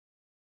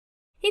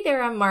Hey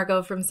there, I'm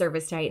Margaux from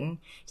ServiceTitan.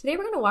 Today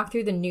we're going to walk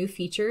through the new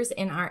features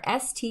in our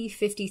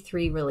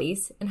ST-53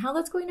 release and how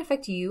that's going to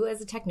affect you as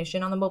a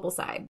technician on the mobile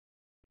side.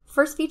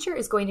 First feature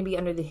is going to be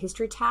under the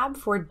History tab.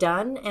 For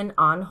done and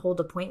on hold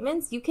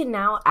appointments, you can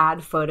now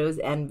add photos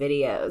and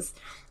videos.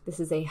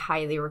 This is a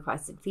highly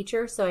requested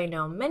feature, so I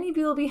know many of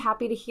you will be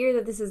happy to hear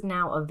that this is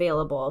now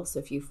available. So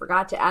if you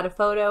forgot to add a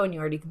photo and you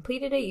already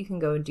completed it, you can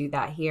go and do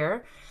that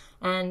here.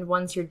 And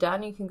once you're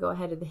done, you can go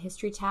ahead to the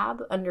History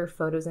tab under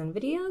Photos and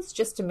Videos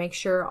just to make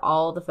sure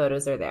all the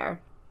photos are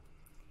there.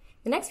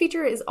 The next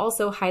feature is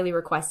also highly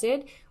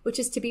requested, which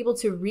is to be able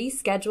to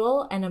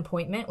reschedule an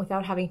appointment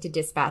without having to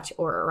dispatch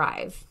or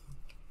arrive.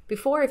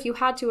 Before, if you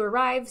had to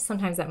arrive,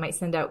 sometimes that might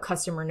send out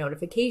customer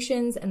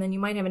notifications and then you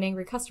might have an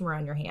angry customer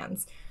on your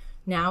hands.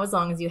 Now, as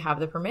long as you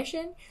have the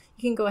permission,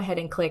 you can go ahead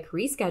and click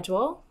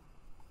Reschedule,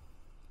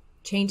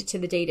 change it to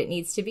the date it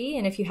needs to be,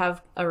 and if you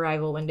have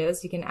arrival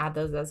windows, you can add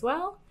those as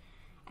well,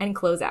 and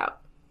close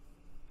out.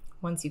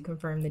 Once you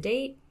confirm the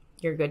date,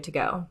 you're good to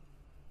go.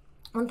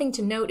 One thing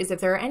to note is if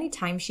there are any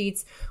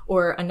timesheets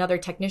or another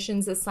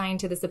technician's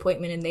assigned to this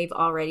appointment and they've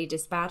already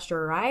dispatched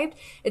or arrived,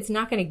 it's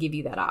not going to give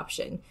you that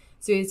option.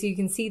 So as you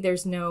can see,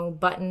 there's no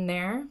button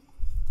there,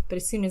 but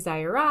as soon as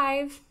I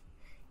arrive,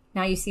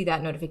 now you see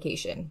that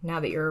notification. Now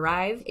that you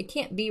arrive, it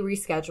can't be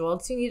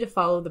rescheduled, so you need to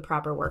follow the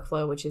proper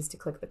workflow, which is to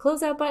click the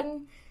closeout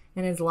button.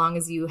 And as long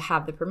as you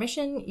have the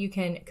permission, you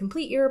can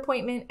complete your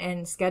appointment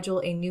and schedule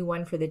a new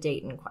one for the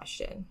date in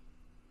question.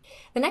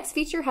 The next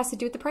feature has to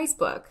do with the price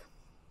book.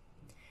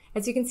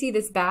 As you can see,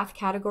 this bath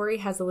category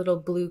has a little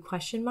blue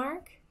question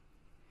mark.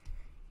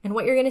 And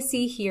what you're going to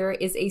see here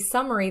is a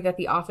summary that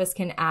the office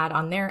can add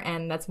on their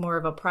end that's more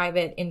of a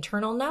private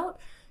internal note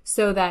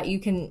so that you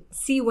can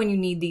see when you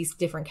need these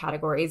different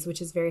categories,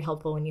 which is very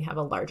helpful when you have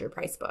a larger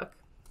price book.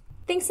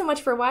 Thanks so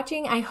much for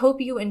watching. I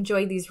hope you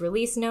enjoyed these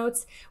release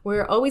notes.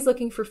 We're always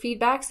looking for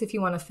feedback, so if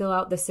you want to fill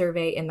out the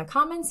survey in the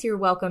comments, you're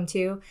welcome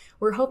to.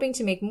 We're hoping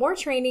to make more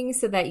trainings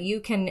so that you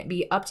can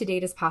be up to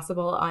date as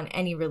possible on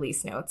any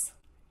release notes.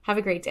 Have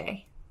a great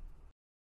day.